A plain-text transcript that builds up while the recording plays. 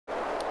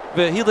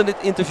We hielden dit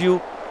interview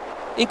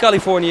in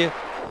Californië.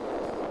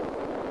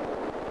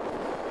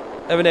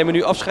 En we nemen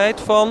nu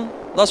afscheid van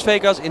Las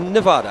Vegas in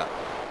Nevada.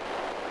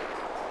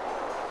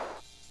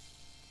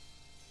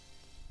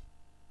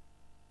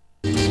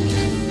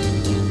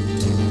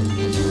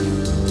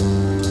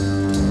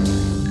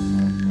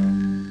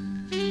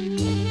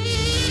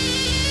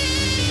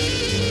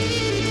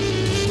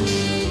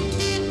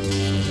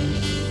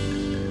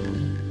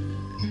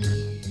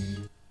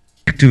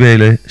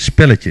 Virtuele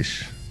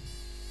spelletjes.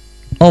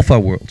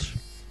 Alphaworlds.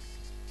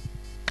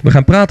 We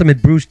gaan praten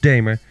met Bruce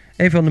Damer,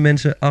 een van de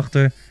mensen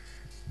achter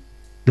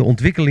de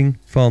ontwikkeling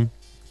van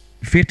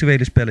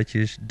virtuele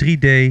spelletjes,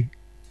 3D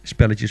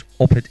spelletjes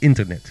op het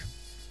internet.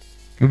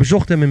 We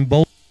bezochten hem in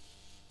Boulder,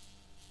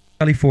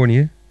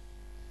 Californië,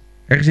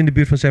 ergens in de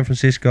buurt van San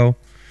Francisco,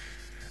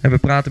 en we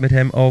praten met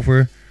hem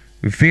over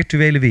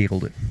virtuele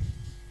werelden,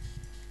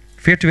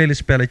 virtuele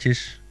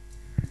spelletjes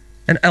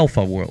en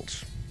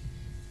Alphaworlds.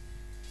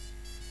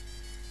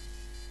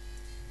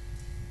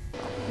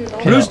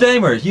 Bruce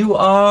Damer, you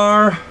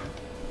are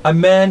a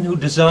man who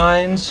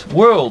designs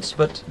worlds,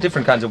 but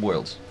different kinds of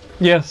worlds.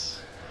 Yes.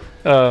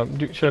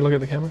 Should I look at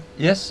the camera?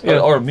 Yes,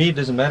 Yeah. or me, it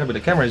doesn't matter, but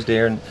the camera is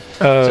there. And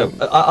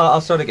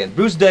I'll start again.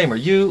 Bruce Damer,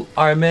 you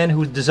are a man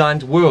who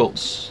designs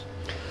worlds.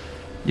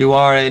 You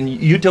are an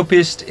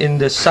utopist in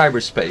the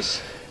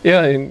cyberspace.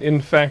 Yeah,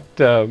 in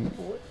fact,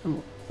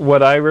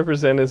 what I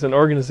represent is an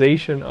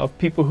organization of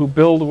people who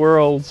build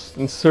worlds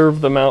and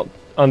serve them out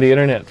on the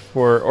internet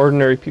for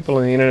ordinary people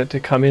on the internet to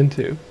come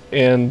into.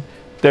 And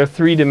they're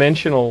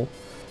three-dimensional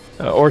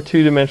or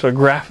two-dimensional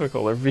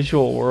graphical or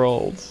visual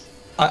worlds.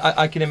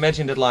 I can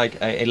imagine that like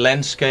a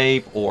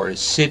landscape or a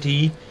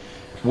city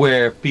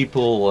where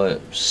people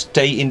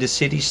stay in the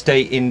city,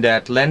 stay in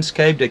that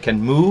landscape, they can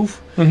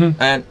move.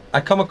 And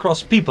I come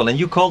across people and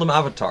you call them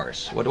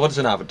avatars. What is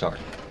an avatar?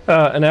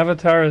 An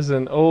avatar is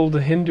an old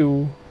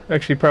Hindu,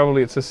 actually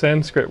probably it's a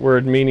Sanskrit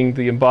word meaning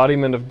the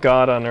embodiment of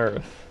God on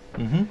earth.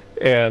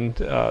 And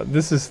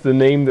this is the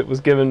name that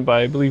was given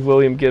by, I believe,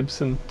 William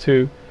Gibson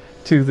to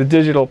the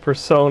digital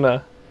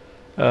persona,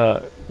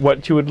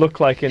 what you would look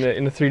like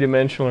in a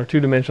three-dimensional or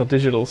two-dimensional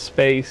digital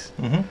space.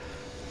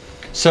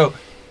 So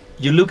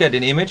you look at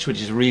an image,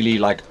 which is really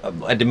like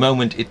at the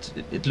moment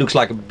it looks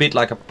like a bit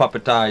like a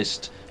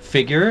puppetized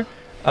figure,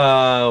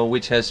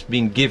 which has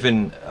been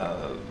given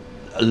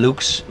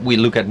looks. We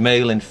look at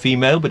male and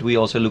female, but we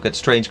also look at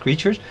strange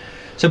creatures.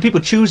 So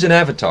people choose an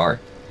avatar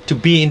to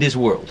be in this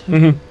world.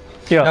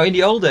 Yeah. Now in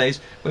the old days,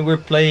 when we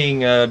were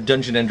playing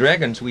Dungeons and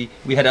Dragons,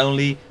 we had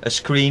only a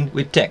screen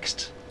with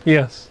text.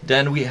 Yes.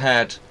 Then we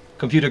had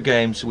computer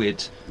games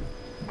with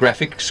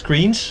graphic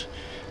screens,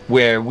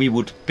 where we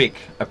would pick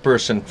a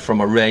person from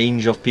a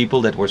range of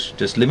people that was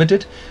just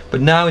limited.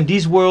 But now in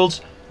these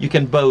worlds, you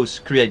can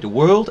both create the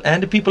world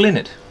and the people in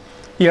it.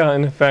 Yeah,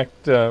 and in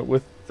fact,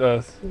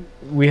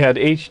 we had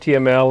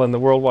HTML and the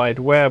World Wide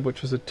Web,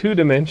 which was a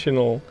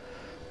two-dimensional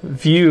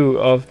view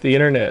of the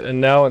internet, and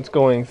now it's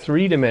going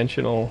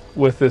three-dimensional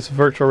with this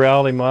virtual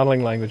reality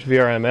modeling language,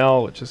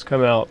 VRML, which has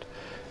come out,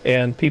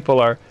 and people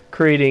are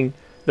creating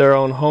their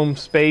own home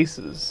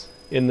spaces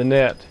in the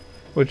net,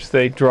 which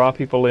they draw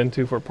people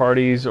into for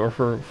parties or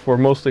for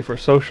mostly for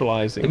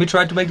socializing. Let me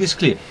try to make this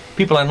clear.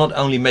 People are not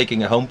only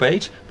making a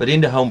homepage, but in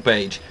the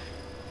homepage,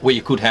 where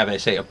you could have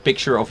a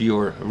picture of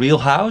your real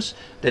house,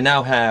 they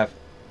now have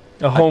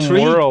a home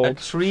world, a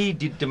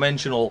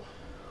three-dimensional.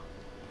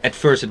 At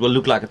first it will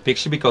look like a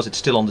picture because it's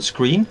still on the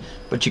screen,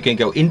 but you can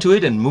go into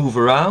it and move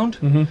around,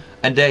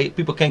 and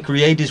people can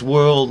create this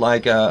world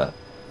like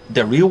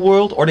the real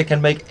world, or they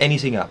can make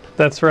anything up.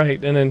 That's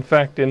right, and in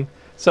fact in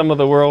some of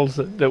the worlds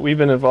that we've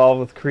been involved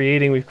with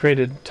creating, we've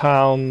created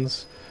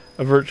towns,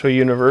 a virtual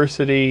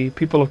university,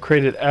 people have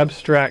created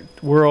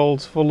abstract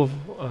worlds full of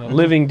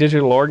living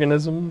digital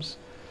organisms.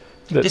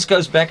 This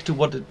goes back to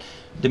what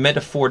the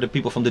metaphor the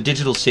people from the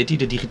digital city,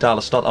 the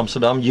digitale stad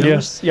Amsterdam,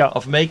 use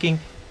of making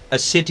a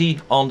city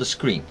on the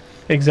screen.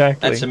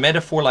 Exactly. That's a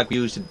metaphor like we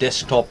used the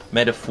desktop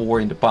metaphor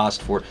in the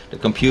past for the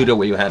computer,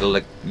 where you had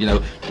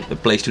a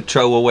place to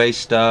throw away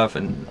stuff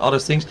and other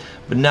things.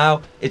 But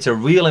now it's a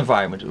real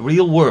environment,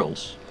 real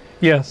worlds.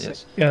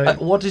 Yes. Yeah.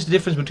 What is the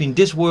difference between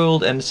this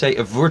world and, say,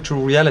 a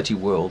virtual reality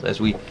world?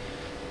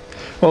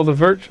 Well, the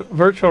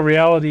virtual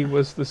reality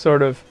was the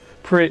sort of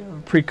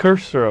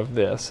precursor of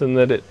this, and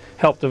that it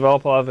helped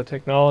develop a lot of the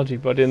technology.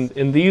 But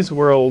in these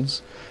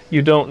worlds,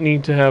 you don't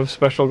need to have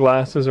special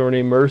glasses or an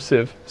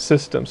immersive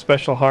system,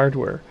 special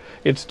hardware.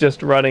 It's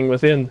just running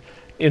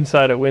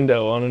inside a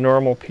window on a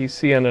normal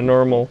PC and a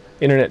normal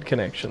internet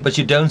connection. But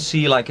you don't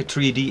see like a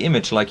 3D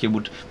image like you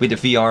would with a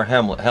VR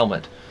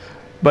helmet.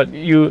 But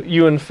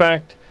you in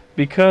fact,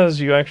 because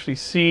you actually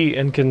see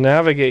and can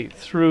navigate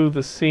through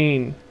the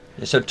scene.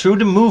 So through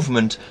the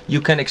movement,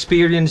 you can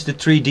experience the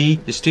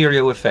 3D, the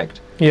stereo effect.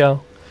 Yeah,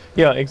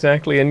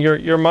 exactly. And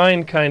your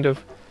mind kind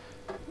of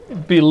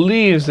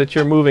believes that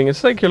you're moving.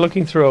 It's like you're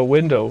looking through a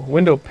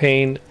window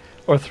pane,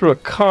 or through a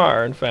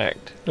car, in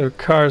fact, or a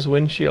car's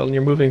windshield, and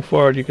you're moving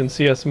forward. You can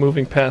see us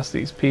moving past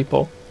these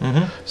people.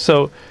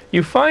 So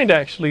you find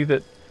actually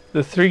that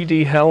the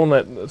 3D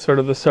helmet, sort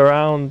of the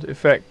surround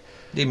effect.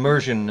 The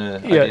immersion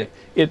Yeah,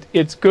 idea.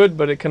 it's good,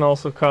 but it can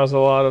also cause a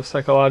lot of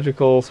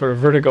psychological sort of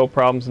vertigo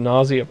problems,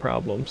 nausea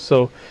problems.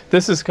 So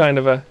this is kind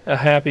of a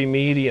happy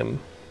medium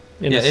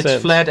in a Yeah, it's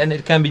sense. flat and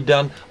it can be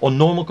done on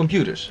normal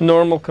computers.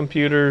 Normal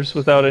computers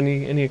without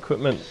any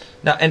equipment.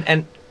 Now,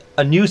 and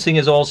a new thing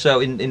is also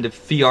in the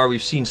VR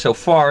we've seen so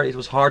far, it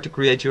was hard to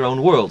create your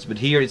own worlds. But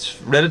here it's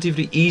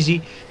relatively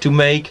easy to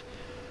make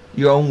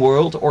your own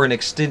world or an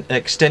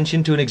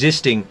extension to an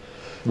existing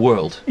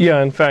world.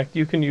 Yeah, in fact,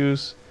 you can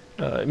use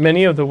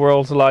many of the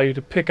worlds allow you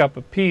to pick up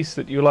a piece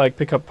that you like,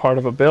 pick up part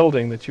of a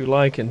building that you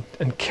like, and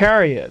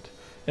carry it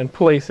and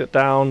place it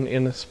down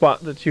in a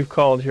spot that you've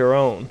called your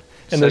own.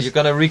 And so you're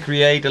gonna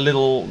recreate a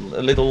little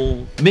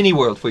mini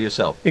world for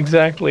yourself.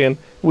 Exactly, and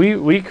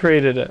we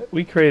created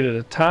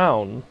a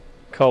town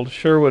called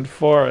Sherwood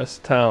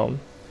Forest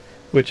Town,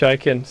 which I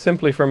can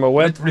simply from a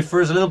web. It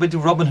refers a little bit to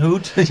Robin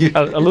Hood.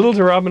 a little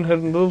to Robin Hood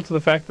and a little to the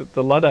fact that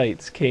the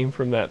Luddites came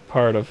from that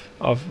part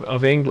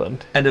of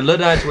England. And the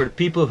Luddites were the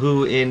people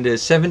who in the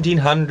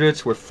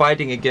 1700s were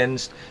fighting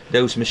against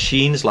those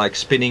machines like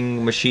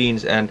spinning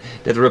machines and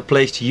that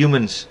replaced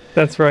humans.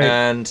 That's right.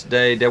 And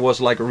there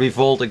was like a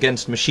revolt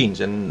against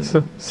machines. And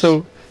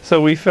so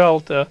we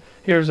felt,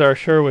 here's our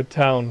Sherwood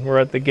town, we're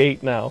at the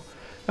gate now.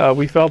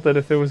 We felt that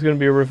if there was going to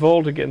be a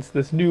revolt against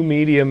this new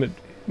medium,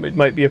 it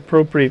might be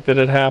appropriate that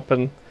it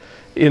happen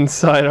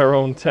inside our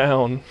own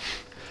town.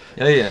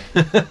 Yeah.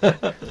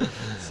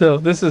 So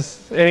this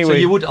is, anyway. So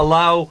you would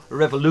allow a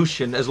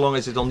revolution as long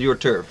as it's on your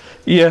turf.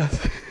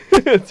 Yes,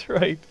 that's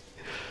right.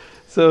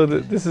 So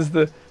this is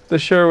the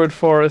Sherwood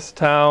Forest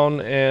town,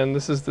 and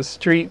this is the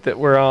street that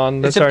we're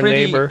on. That's our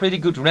neighbor. It's a pretty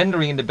good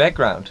rendering in the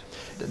background.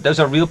 Those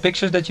are real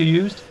pictures that you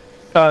used?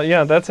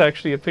 Yeah, that's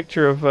actually a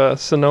picture of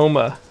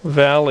Sonoma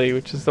Valley,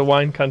 which is the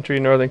wine country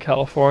in Northern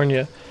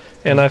California.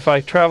 And if I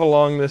travel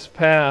along this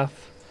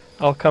path,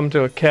 I'll come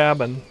to a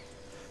cabin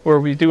where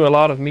we do a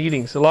lot of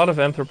meetings, a lot of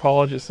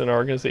anthropologists and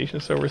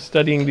organizations. So we're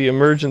studying the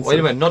emergence. Wait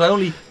a minute, not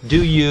only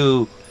do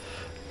you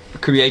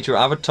create your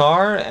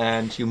avatar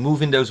and you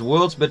move in those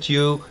worlds, but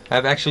you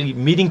have actually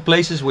meeting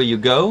places where you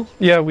go?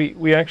 Yeah,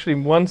 we actually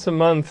once a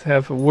month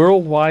have a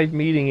worldwide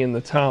meeting in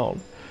the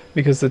town,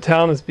 because the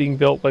town is being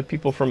built by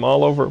people from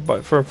all over,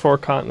 but for 4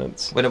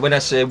 continents. When I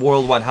say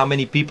worldwide, how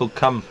many people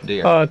come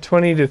there?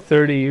 20 to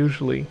 30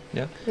 usually.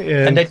 Yeah.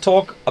 And they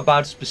talk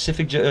about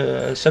specific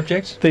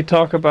subjects? They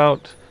talk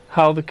about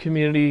how the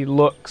community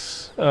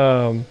looks,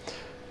 the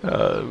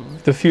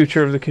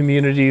future of the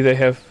community. They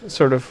have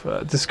sort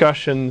of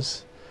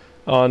discussions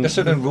on... There's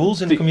certain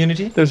rules in the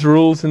community? There's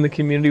rules in the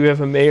community. We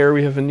have a mayor,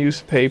 we have a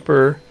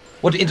newspaper.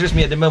 What interests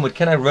me at the moment,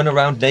 can I run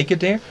around naked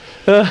there?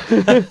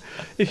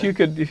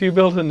 If you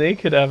built a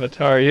naked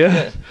avatar,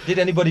 yeah. Did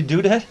anybody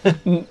do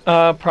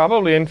that?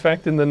 Probably. In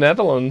fact, in the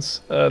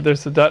Netherlands,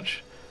 there's a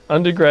Dutch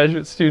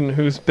undergraduate student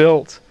who's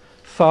built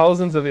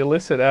thousands of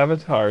illicit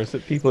avatars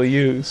that people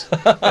use,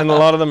 and a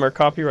lot of them are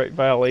copyright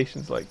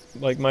violations,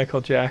 like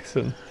Michael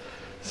Jackson.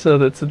 So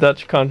that's a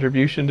Dutch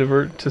contribution to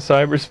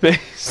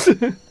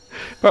cyberspace.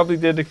 Probably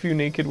did a few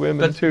naked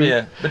women too.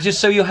 Yeah, but just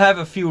so you have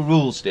a few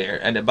rules there,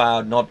 and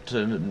about not,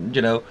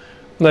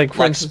 like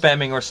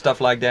spamming or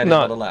stuff like that is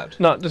not allowed.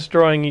 Not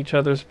destroying each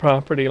other's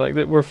property. Like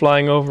that, we're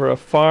flying over a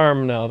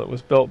farm now that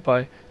was built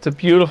by. It's a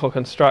beautiful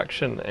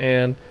construction,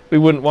 and we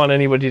wouldn't want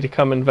anybody to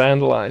come and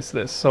vandalize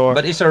this. So.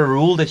 But is there a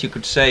rule that you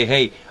could say,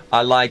 hey,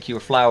 I like your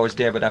flowers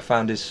there, but I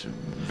found this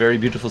very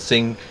beautiful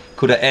thing.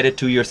 Could I add it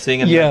to your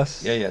thing? And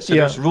yes. Yeah. So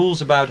there's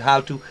rules about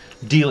how to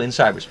deal in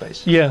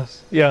cyberspace.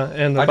 Yes. Yeah.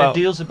 And are there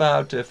deals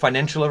about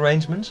financial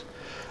arrangements?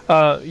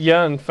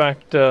 Yeah. In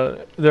fact,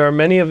 there are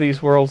many of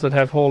these worlds that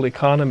have whole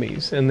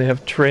economies, and they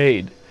have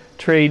trade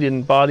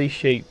in body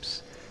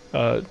shapes,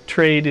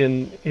 trade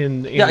in.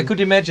 Yeah, I could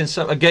imagine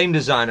a game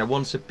designer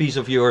wants a piece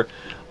of your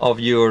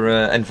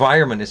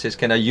environment and says,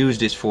 "Can I use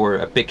this for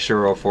a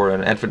picture or for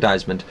an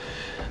advertisement?"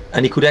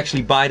 And he could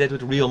actually buy that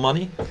with real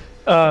money.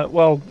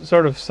 Well,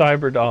 sort of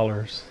cyber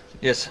dollars.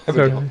 Yes,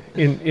 sort of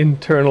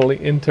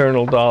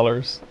internal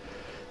dollars.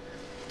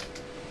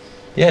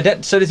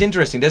 Yeah, so it's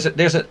interesting.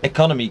 There's an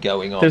economy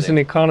going on. There's an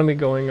economy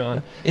going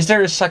on. Is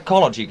there a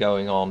psychology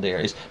going on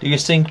there? Do you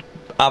think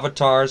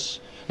avatars?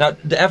 Now,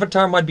 the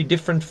avatar might be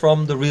different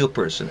from the real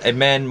person. A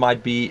man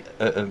might be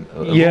a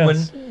woman.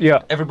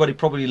 Yeah. Everybody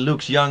probably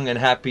looks young and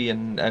happy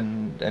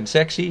and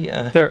sexy.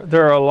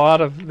 There are a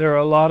lot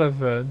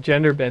of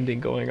gender bending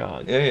going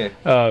on. Yeah.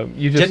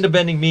 Gender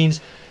bending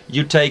means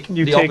you take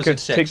the opposite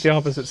sex. Take the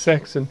opposite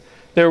sex, and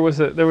there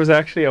was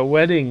actually a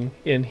wedding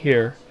in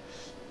here,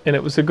 and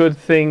it was a good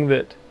thing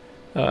that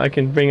I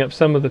can bring up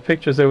some of the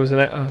pictures. There was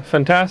a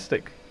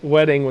fantastic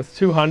wedding with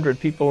 200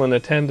 people in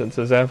attendance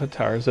as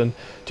avatars, and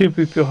 2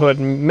 people who had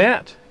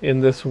met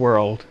in this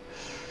world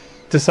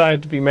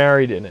decided to be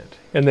married in it.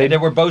 And they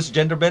were both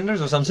gender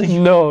benders or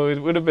something? No, it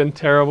would have been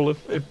terrible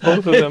if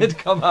both of them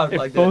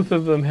both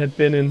of them had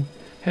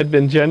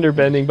been gender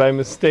bending by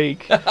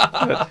mistake.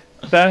 But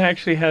that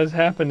actually has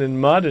happened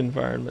in mud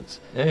environments.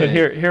 Yeah. But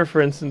here,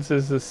 for instance,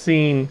 is a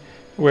scene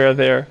where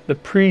the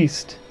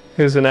priest,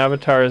 who's an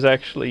avatar, is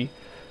actually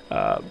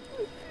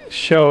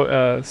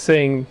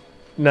saying,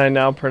 "I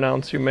now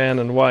pronounce you man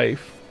and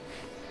wife."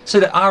 So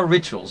there are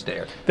rituals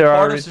there. There are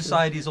Part of rituals.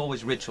 society is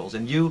always rituals,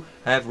 and you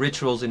have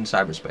rituals in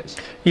cyberspace.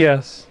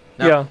 Yes.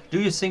 Now, Yeah. do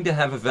you think they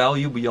have a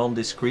value beyond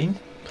this screen?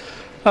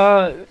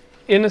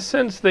 In a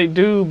sense, they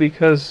do,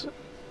 because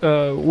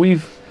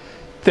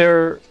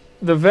the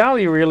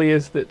value really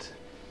is that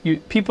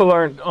people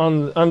aren't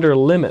under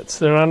limits.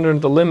 They're not under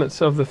the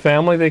limits of the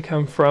family they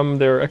come from,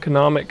 their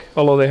economic,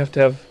 although they have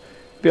to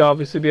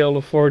obviously be able to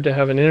afford to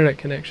have an internet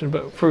connection.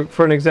 But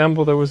for an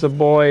example, there was a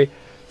boy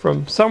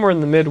from somewhere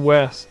in the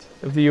Midwest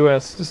of the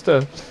U.S.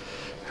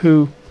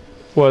 who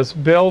was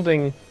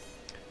building.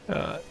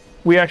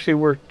 We actually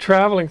were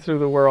traveling through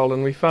the world,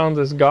 and we found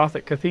this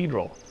Gothic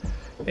cathedral,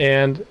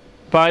 and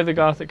by the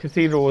Gothic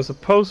cathedral was a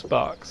post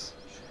box,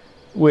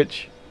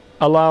 which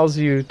allows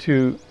you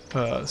to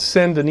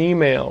send an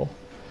email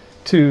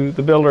to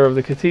the builder of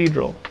the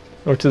cathedral,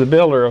 or to the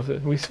builder of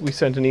it. We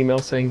sent an email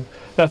saying,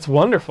 "That's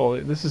wonderful.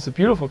 This is a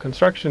beautiful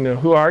construction.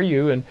 Who are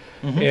you?"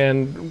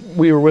 And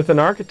we were with an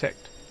architect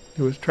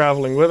who was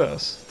traveling with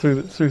us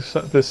through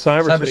this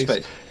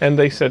cyberspace. And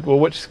they said, "Well,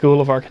 which school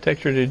of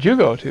architecture did you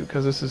go to?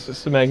 Because this is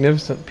just a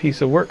magnificent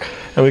piece of work."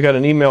 And we got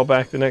an email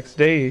back the next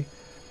day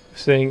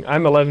saying,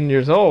 "I'm 11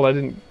 years old.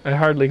 I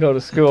hardly go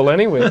to school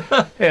anyway."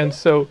 And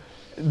so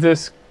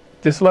this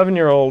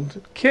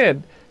 11-year-old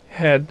kid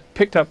had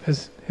picked up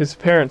his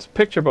parents'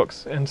 picture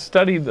books and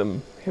studied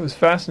them. He was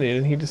fascinated,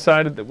 and he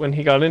decided that when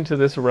he got into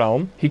this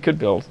realm, he could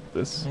build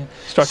this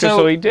structure.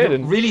 So he did.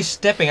 And really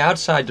stepping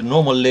outside the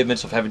normal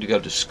limits of having to go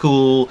to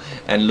school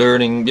and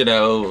learning,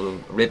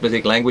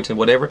 arithmetic, language, and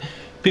whatever.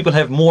 People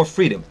have more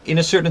freedom in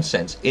a certain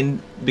sense.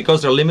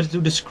 Because they're limited to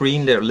the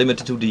screen, they're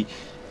limited to the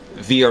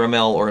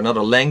VRML or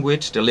another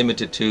language. They're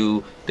limited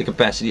to the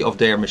capacity of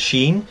their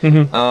machine.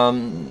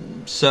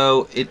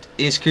 So it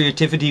is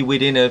creativity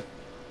within a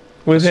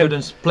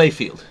certain play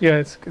field. Yeah,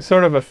 it's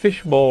sort of a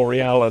fishbowl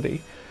reality,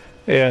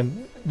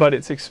 but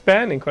it's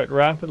expanding quite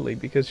rapidly,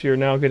 because you're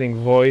now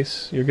getting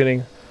voice. You're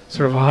getting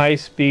sort of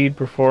high-speed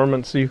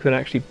performance, so you can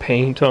actually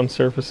paint on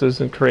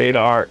surfaces and create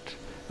art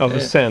of a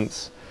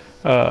sense.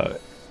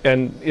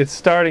 And it's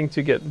starting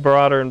to get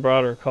broader and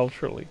broader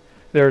culturally.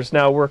 There's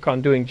now work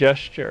on doing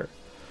gesture.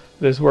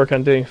 There's work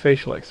on doing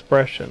facial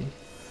expression.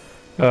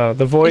 The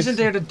voice. Isn't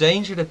there the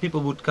danger that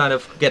people would kind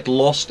of get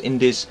lost in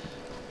this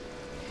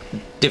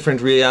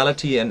different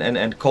reality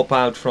and cop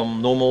out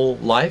from normal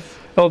life?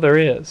 Oh, there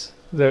is.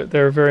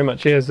 There very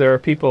much is. There are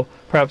people,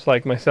 perhaps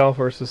like myself,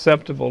 who are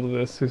susceptible to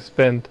this, who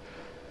spend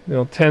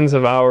tens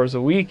of hours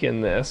a week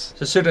in this.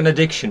 It's a certain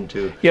addiction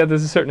to. Yeah,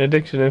 there's a certain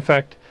addiction. In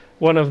fact,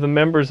 one of the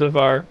members of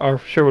our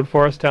Sherwood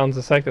Forest Town is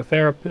a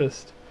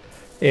psychotherapist,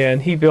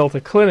 and he built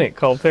a clinic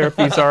called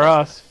Therapies Are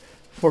Us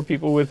for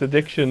people with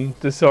addiction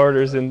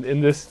disorders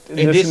in this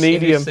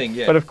medium.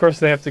 But of course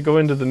they have to go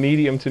into the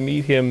medium to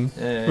meet him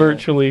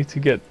virtually to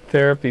get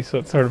therapy, so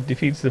it sort of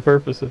defeats the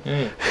purpose of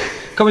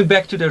Coming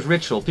back to those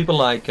rituals, people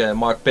like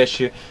Mark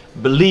Pesce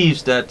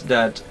believes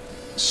that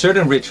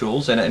certain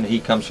rituals, and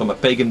he comes from a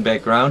pagan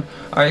background,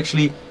 are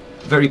actually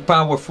very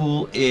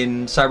powerful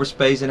in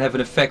cyberspace and have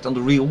an effect on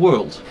the real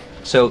world.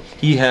 So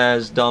he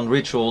has done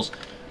rituals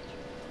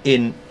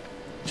in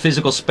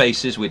physical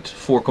spaces with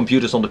 4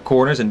 computers on the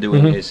corners and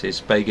doing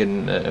his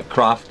pagan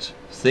craft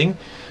thing,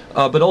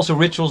 but also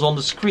rituals on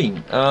the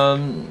screen.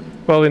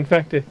 Well, in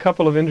fact, a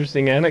couple of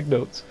interesting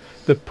anecdotes.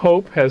 The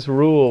Pope has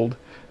ruled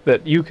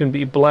that you can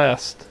be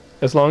blessed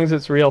as long as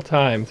it's real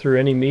time through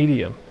any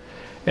medium.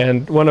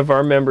 And one of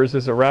our members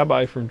is a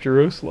rabbi from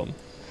Jerusalem,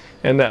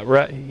 and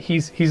that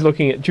he's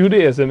looking at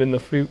Judaism in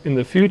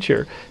the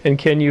future. And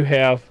can you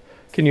have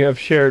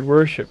shared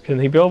worship? Can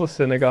he build a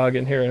synagogue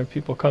in here and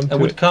people come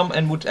to it? Come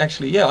and would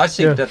actually, I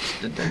think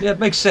that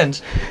makes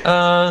sense.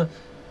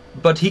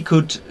 But he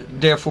could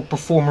therefore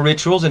perform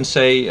rituals and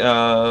say,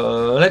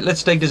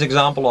 let's take this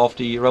example of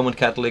the Roman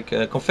Catholic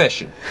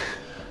confession.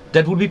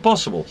 That would be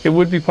possible. It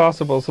would be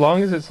possible, as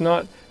long as it's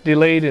not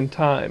delayed in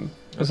time.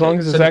 As long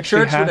as it's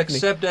actually happening. The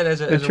church would accept that as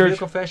a real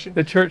confession?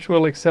 The church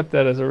will accept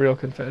that as a real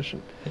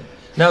confession.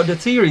 Now, the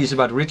theories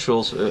about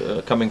rituals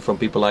coming from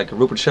people like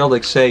Rupert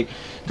Sheldrake say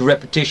the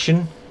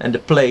repetition and the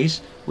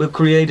plays will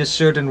create a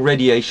certain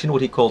radiation,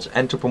 what he calls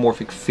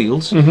anthropomorphic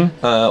fields,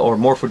 or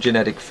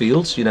morphogenetic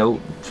fields,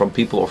 from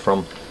people or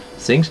from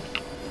things.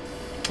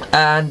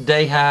 And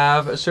they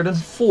have a certain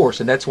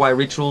force, and that's why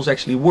rituals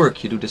actually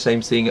work. You do the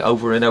same thing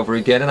over and over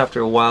again, and after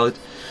a while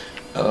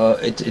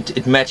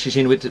it matches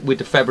in with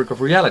the fabric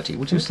of reality.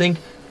 Would you think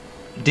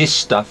this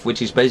stuff,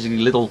 which is basically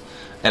little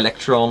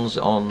electrons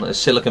on a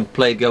silicon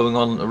plate going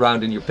on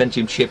around in your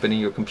Pentium chip and in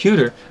your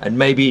computer, and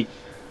maybe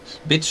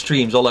bit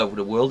streams all over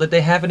the world, that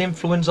they have an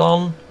influence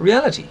on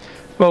reality?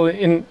 Well,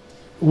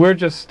 we're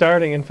just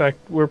starting. In fact,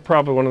 we're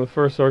probably one of the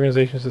first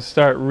organizations to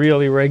start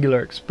really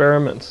regular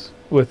experiments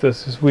with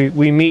this.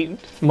 We meet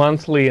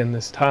monthly in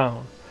this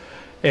town,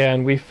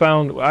 and we've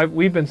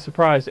been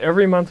surprised.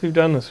 Every month we've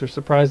done this, we're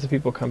surprised that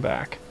people come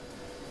back.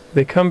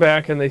 They come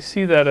back and they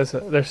see that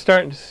they're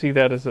starting to see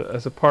that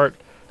as a part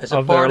As a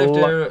of part their of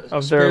li- their of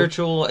their-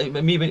 spiritual,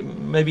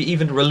 maybe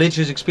even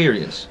religious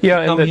experience.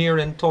 Yeah, Come and that here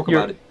and talk you're,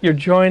 about it. you're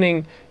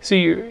joining.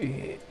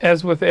 See,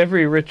 as with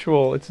every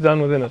ritual, it's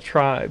done within a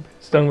tribe.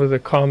 It's done with a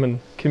common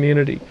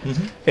community,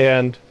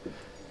 and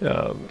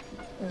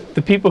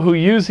the people who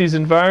use these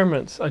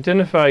environments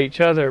identify each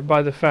other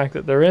by the fact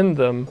that they're in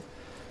them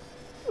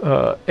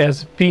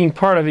as being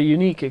part of a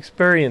unique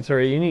experience or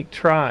a unique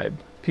tribe.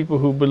 People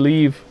who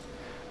believe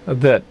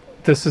that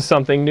this is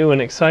something new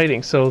and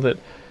exciting, so that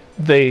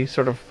they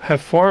sort of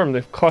have formed,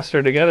 they've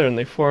clustered together and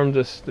they formed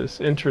this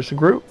interest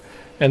group,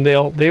 and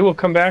they will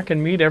come back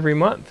and meet every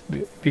month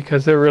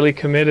because they're really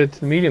committed to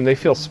the medium. They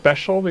feel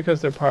special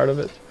because they're part of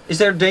it. Is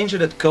there a danger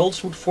that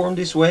cults would form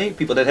this way?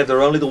 People that have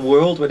their own little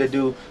world where they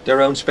do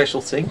their own special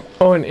thing?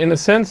 Oh, and in a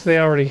sense they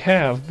already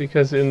have,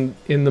 because in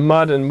the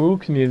mud and moo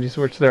communities,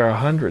 which there are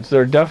hundreds,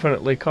 there are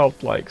definitely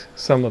cult-like,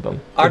 some of them.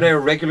 Are there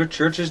regular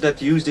churches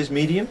that use this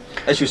medium?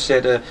 As you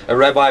said, a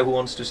rabbi who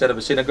wants to set up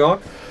a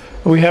synagogue?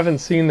 We haven't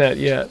seen that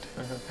yet.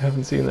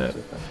 Haven't seen that.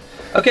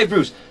 Okay,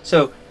 Bruce,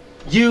 so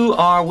you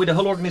are with the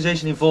whole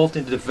organization involved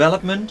in the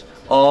development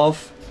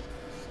of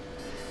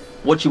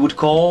what you would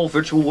call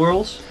virtual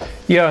worlds?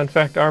 Yeah, in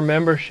fact, our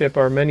membership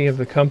are many of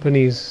the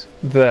companies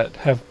that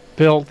have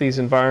built these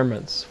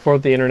environments for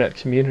the internet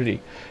community.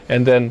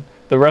 And then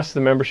the rest of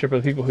the membership are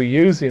the people who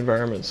use the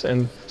environments,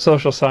 and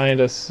social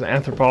scientists,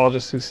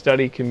 anthropologists who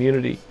study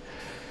community.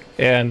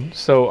 And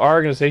so our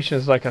organization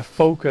is like a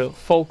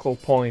focal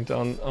point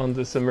on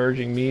this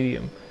emerging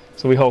medium.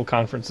 So we hold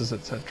conferences,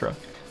 etc.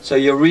 So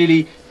you're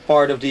really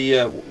part of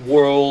the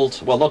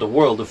world, well, not the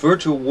world, the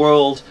virtual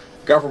world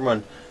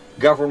government,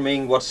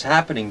 governing what's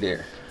happening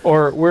there.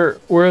 Or we're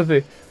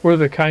the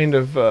kind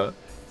of the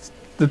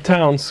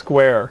town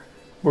square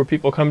where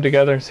people come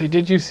together and say,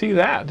 "Did you see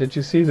that? Did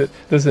you see that?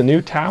 There's a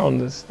new town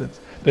that's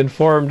been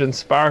formed in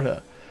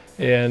Sparta,"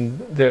 and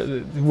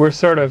we're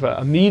sort of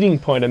a meeting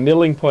point, a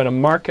milling point, a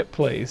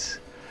marketplace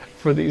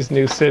for these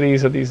new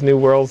cities or these new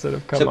worlds that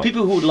have come So up.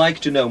 people who would like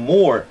to know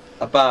more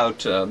about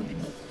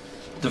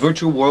the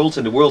virtual worlds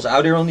and the worlds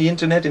out there on the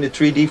internet in the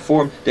 3D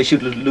form, they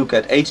should look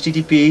at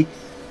http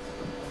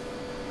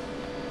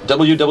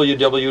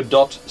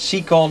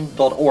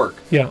www.ccon.org.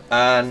 Yeah.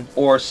 And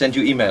or send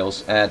you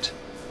emails at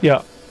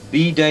Yeah.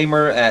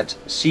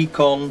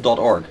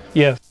 bdamer@ccon.org.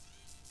 Yes.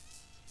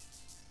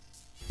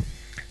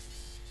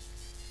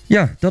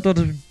 Ja, dat was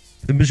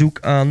een bezoek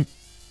aan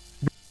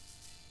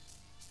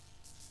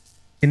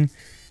in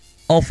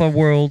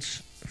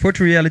Alphaworlds,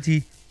 virtual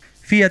reality,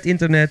 via het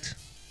internet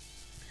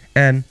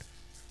en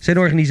zijn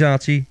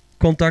organisatie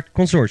Contact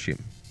Consortium.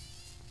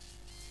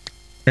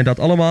 En dat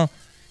allemaal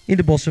in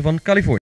de bossen van Californië.